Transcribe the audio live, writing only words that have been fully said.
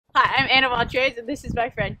Anna of all trades, and this is my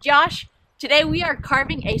friend Josh. Today we are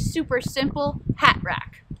carving a super simple hat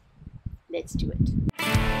rack. Let's do it.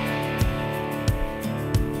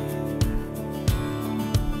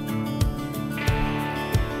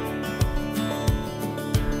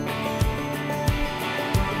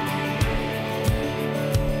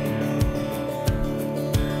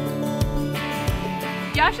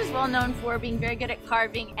 Josh is well known for being very good at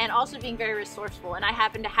carving and also being very resourceful, and I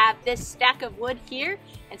happen to have this stack of wood here,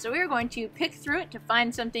 and so we are going to pick through it to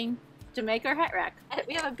find something to make our hat rack.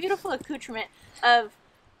 We have a beautiful accoutrement of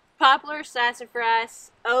poplar,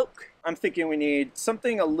 sassafras, oak. I'm thinking we need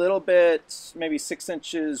something a little bit, maybe 6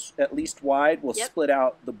 inches at least wide. We'll split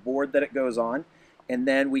out the board that it goes on, and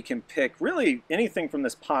then we can pick really anything from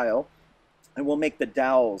this pile, and we'll make the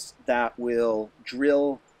dowels that will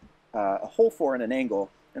drill a hole for in an angle,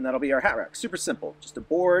 and that'll be our hat rack. Super simple, just a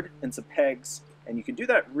board and some pegs, and you can do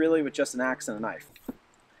that really with just an axe and a knife.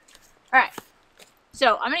 Alright,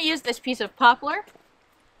 so I'm going to use this piece of poplar.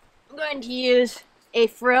 I'm going to use a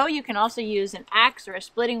froe. You can also use an axe or a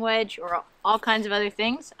splitting wedge or all kinds of other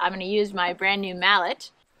things. I'm going to use my brand new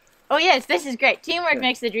mallet. Oh yes, this is great. Teamwork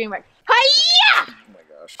makes the dream work. Hi-ya! Oh my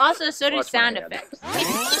gosh. Also, so do sound effects.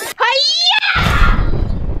 Hi-ya!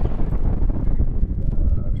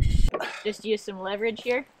 Just use some leverage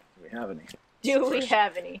here. Do we have any? Do we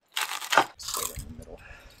have any? Straight in the middle.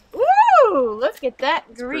 Woo! Look at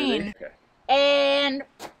that green. Okay. And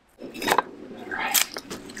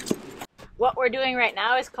what we're doing right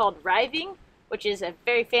now is called riving, which is a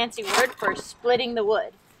very fancy word for splitting the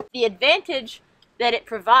wood. The advantage that it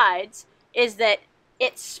provides is that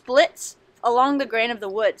it splits along the grain of the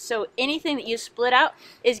wood. So anything that you split out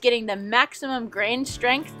is getting the maximum grain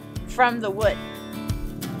strength from the wood.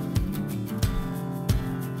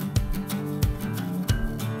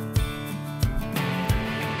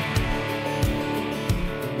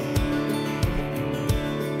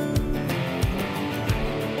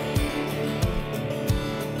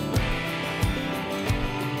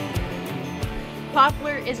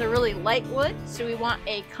 Poplar is a really light wood, so we want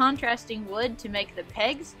a contrasting wood to make the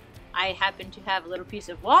pegs. I happen to have a little piece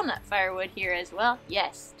of walnut firewood here as well.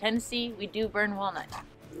 Yes, Tennessee, we do burn walnut.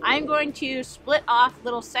 I'm going to split off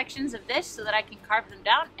little sections of this so that I can carve them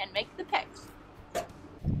down and make the pegs.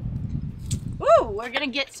 Ooh, we're gonna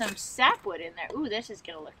get some sapwood in there. Ooh, this is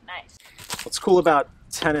gonna look nice. What's cool about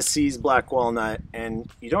Tennessee's black walnut, and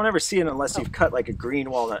you don't ever see it unless you've cut like a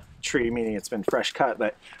green walnut tree, meaning it's been fresh cut,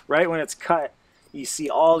 but right when it's cut, you see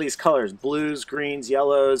all these colors, blues, greens,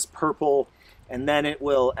 yellows, purple, and then it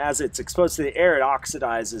will, as it's exposed to the air, it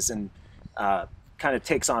oxidizes and kind of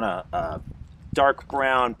takes on a dark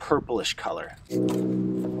brown, purplish color.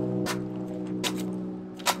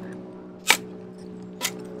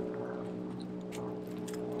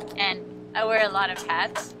 And I wear a lot of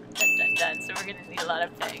hats, so we're gonna need a lot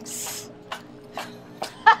of pegs.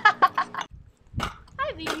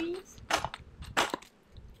 Hi, babies.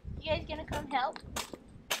 You guys gonna come help?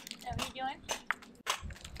 Is that what you're doing?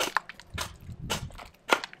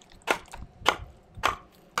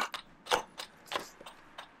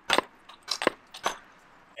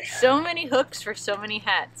 So many hooks for so many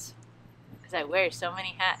hats. Because I wear so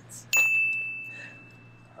many hats.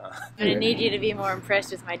 I'm gonna need you to be more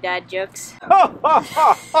impressed with my dad jokes. Oh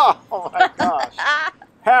my gosh.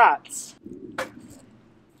 Hats.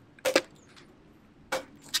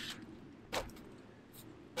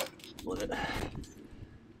 Split it.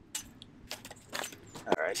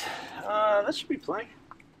 Alright. That should be plenty.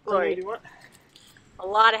 Glory. Do you want? A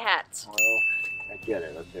lot of hats. Well, I get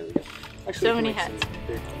it. Okay, we go. Actually, So many hats.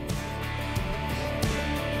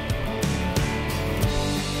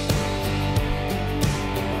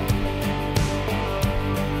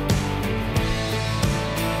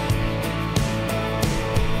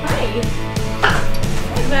 Hi.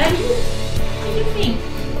 Hi, buddy. What do you think?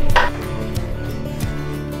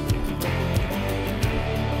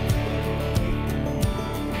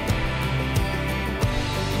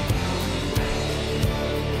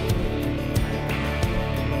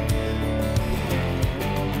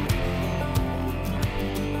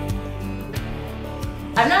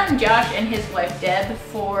 I've known Josh and his wife Deb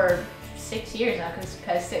for 6 years now,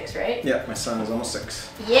 because 6, right? Yeah, my son is almost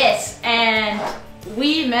 6. Yes, and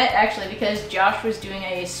we met actually because Josh was doing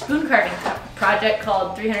a spoon carving project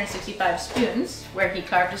called 365 Spoons, where he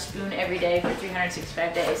carved a spoon every day for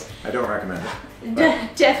 365 days. I don't recommend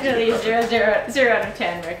it. Definitely 0 out of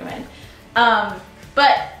 10 recommend.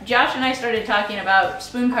 But Josh and I started talking about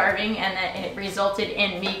spoon carving, and then it resulted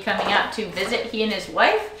in me coming out to visit he and his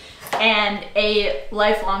wife, and a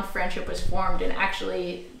lifelong friendship was formed. And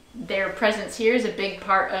actually their presence here is a big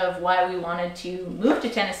part of why we wanted to move to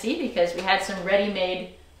Tennessee, because we had some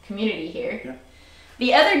ready-made community here. Yeah.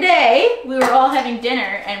 The other day, we were all having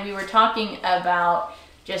dinner and we were talking about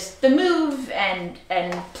just the move and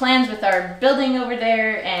plans with our building over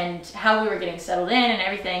there and how we were getting settled in and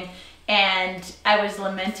everything. And I was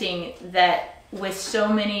lamenting that with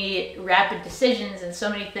so many rapid decisions and so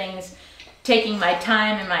many things taking my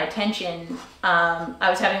time and my attention, I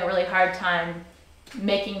was having a really hard time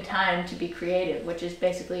making time to be creative, which is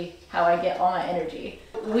basically how I get all my energy.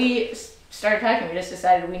 We started talking, we just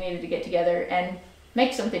decided we needed to get together and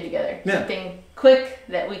make something together. Yeah. Something quick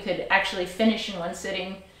that we could actually finish in one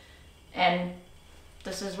sitting, and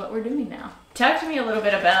this is what we're doing now. Talk to me a little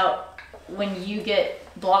bit about when you get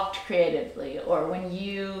blocked creatively, or what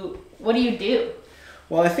do you do?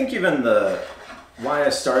 Well, I think even why I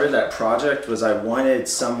started that project was I wanted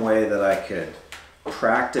some way that I could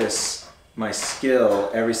practice my skill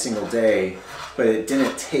every single day, but it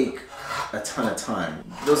didn't take a ton of time.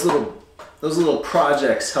 Those little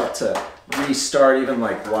projects help to restart even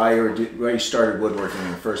like why you started woodworking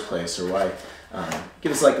in the first place, or why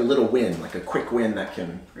give us like a little win, like a quick win that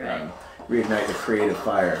can reignite the creative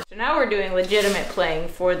fire. So now we're doing legitimate playing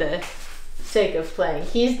for the sake of playing.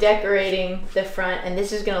 He's decorating the front, and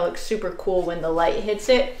this is gonna look super cool when the light hits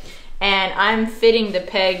it. And I'm fitting the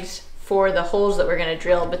pegs for the holes that we're gonna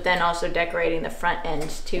drill, but then also decorating the front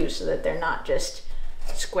ends too, so that they're not just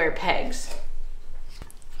square pegs.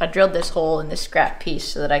 I drilled this hole in this scrap piece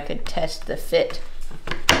so that I could test the fit,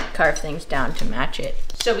 carve things down to match it.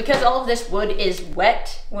 So because all of this wood is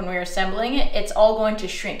wet when we're assembling it, it's all going to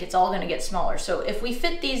shrink, it's all going to get smaller. So if we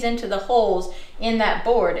fit these into the holes in that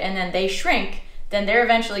board and then they shrink, then they're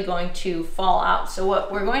eventually going to fall out. So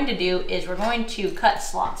what we're going to do is we're going to cut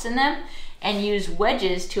slots in them and use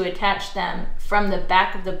wedges to attach them from the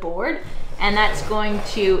back of the board, and that's going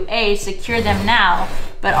to secure them now,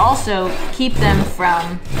 but also keep them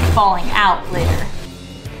from falling out later.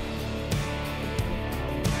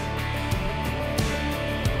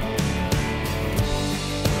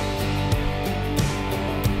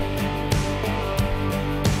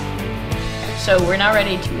 So we're now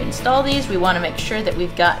ready to install these. We want to make sure that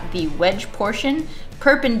we've got the wedge portion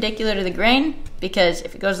perpendicular to the grain, because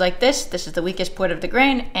if it goes like this, this is the weakest point of the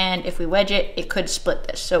grain, and if we wedge it, it could split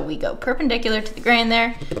this. So we go perpendicular to the grain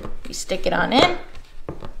there, we stick it on in,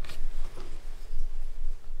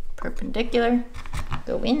 perpendicular,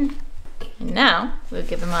 go in, and now we'll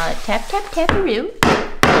give them a tap, tap, taparoo.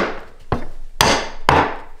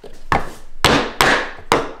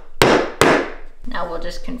 Now we'll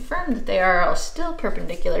just confirm that they are all still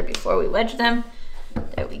perpendicular before we wedge them.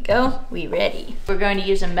 There we go, we ready. We're going to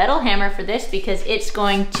use a metal hammer for this because it's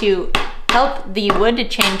going to help the wood to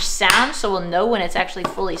change sound, so we'll know when it's actually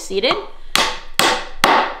fully seated.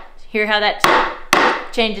 Hear how that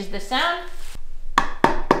changes the sound?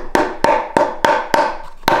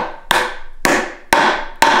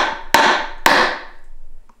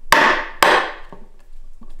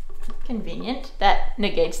 Convenient. That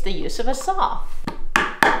negates the use of a saw.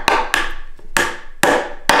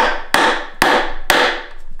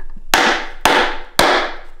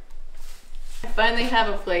 I finally have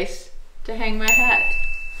a place to hang my hat.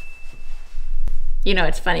 You know,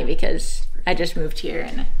 it's funny because I just moved here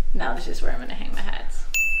and now this is where I'm gonna hang my hats.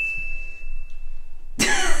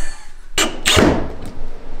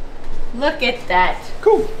 Look at that.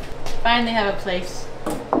 Cool. Finally have a place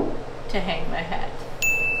to hang my hat.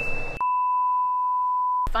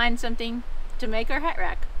 Find something to make our hat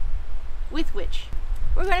rack. With which?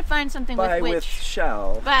 We're going to find something with which.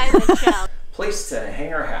 Shall. By with shall. Place to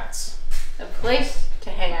hang our hats. A place to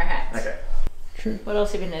hang our hats. Okay. True. What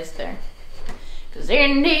else even is there? Because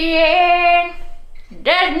in the end, it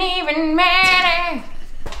doesn't even matter.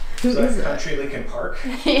 Is that Country Lincoln Park?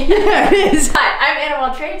 Yeah, it is. Hi, I'm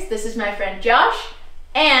Animal Trades. This is my friend Josh.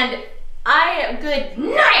 And good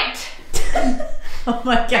night! Oh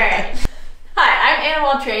my god. Right. Hi, I'm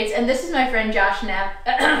Animal Trades, and this is my friend Josh Knapp.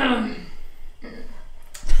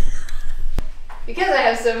 Because I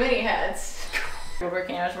have so many hats. I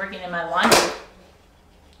was working in my laundry.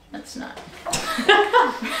 That's not.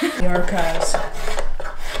 The archives.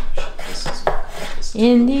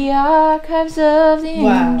 In the archives of the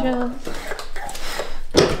angel.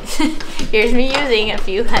 Here's me using a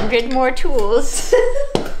few hundred more tools.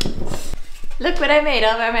 Look what I made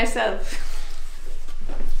all by myself.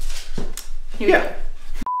 Here we go.